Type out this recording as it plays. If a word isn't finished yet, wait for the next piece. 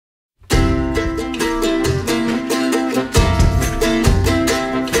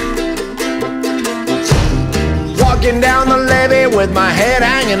walking down the levee with my head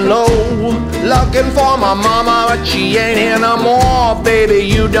hanging low, looking for my mama, but she ain't here no more. Baby,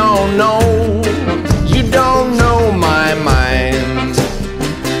 you don't know my mind.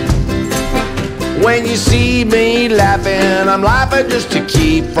 When you see me laughing, I'm laughing just to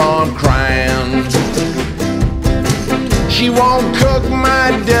keep from crying. She won't cook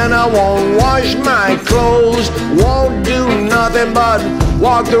my dinner, won't wash my clothes, won't do nothing but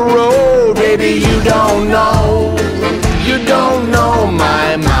walk the road. Baby, you don't know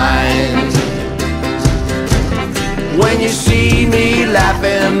my mind. When you see me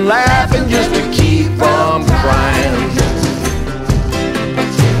laughing, laughing just to keep from crying.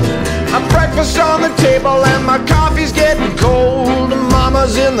 Breakfast on the table and my coffee's getting cold.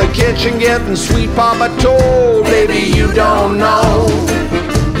 Mama's in the kitchen getting sweet Papa told. Baby, you don't know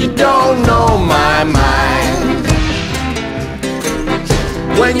my mind.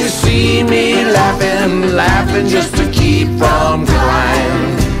 When you see me laughing, laughing just to keep from crying.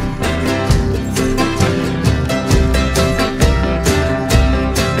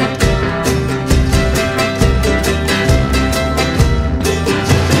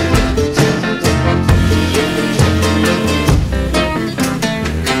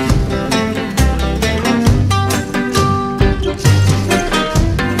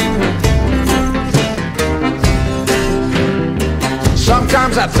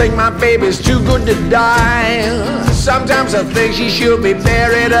 Sometimes I think my baby's too good to die. Sometimes I think she should be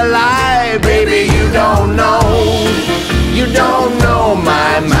buried alive. Baby, you don't know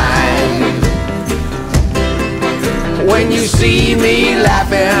my mind. When you see me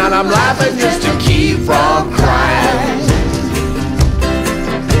laughing, I'm laughing just to keep from crying.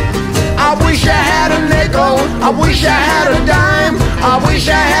 I wish I had a nickel, I wish I had a dime, I wish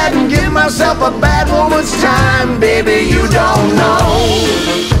I hadn't given myself a bad woman's time. Baby, you don't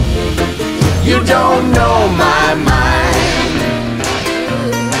know my mind.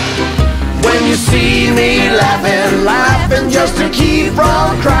 When you see me laughing, laughing just to keep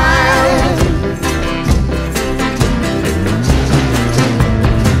from crying.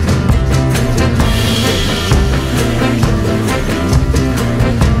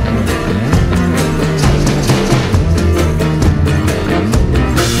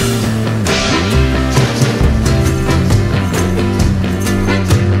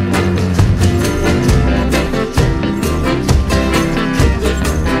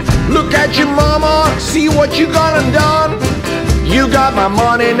 Look at your mama, see what you gone and done. You got my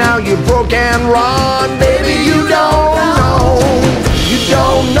money, now you broke and run. Baby, you don't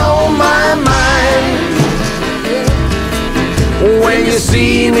know my mind. When you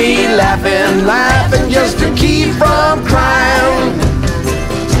see me laughing, laughing just to keep from crying.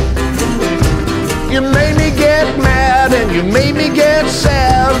 You made me get mad and you made me get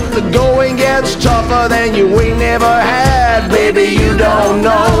sad. The going gets tougher than you ain't never had. Baby, you don't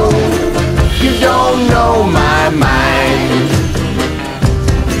know my mind.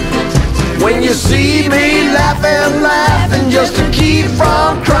 When you see me laughing, laughing just to keep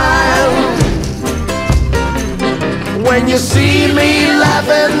from crying. When you see me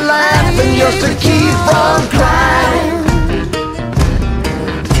laughing, laughing just to keep from crying.